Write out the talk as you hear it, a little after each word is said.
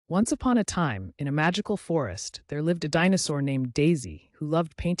Once upon a time, in a magical forest, there lived a dinosaur named Daisy who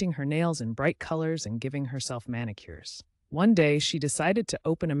loved painting her nails in bright colors and giving herself manicures. One day, she decided to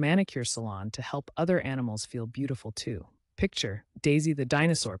open a manicure salon to help other animals feel beautiful too. Picture Daisy the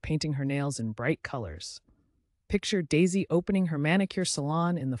dinosaur painting her nails in bright colors. Picture Daisy opening her manicure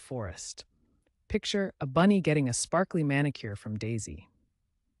salon in the forest. Picture a bunny getting a sparkly manicure from Daisy.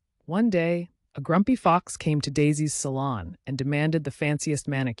 One day, a grumpy fox came to Daisy's salon and demanded the fanciest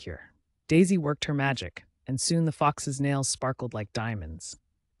manicure. Daisy worked her magic, and soon the fox's nails sparkled like diamonds.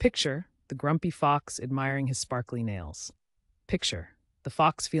 Picture the grumpy fox admiring his sparkly nails. Picture the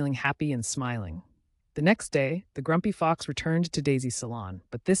fox feeling happy and smiling. The next day, the grumpy fox returned to Daisy's salon,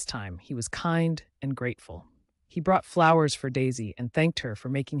 but this time he was kind and grateful. He brought flowers for Daisy and thanked her for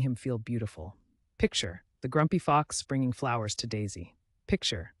making him feel beautiful. Picture the grumpy fox bringing flowers to Daisy.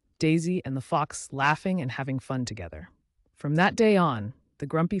 Picture Daisy and the fox laughing and having fun together. From that day on, the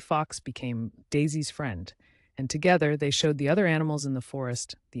grumpy fox became Daisy's friend, and together they showed the other animals in the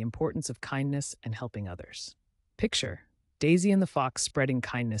forest the importance of kindness and helping others. Picture Daisy and the fox spreading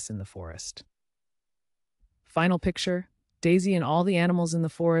kindness in the forest. Final picture, Daisy and all the animals in the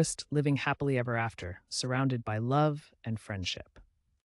forest living happily ever after, surrounded by love and friendship.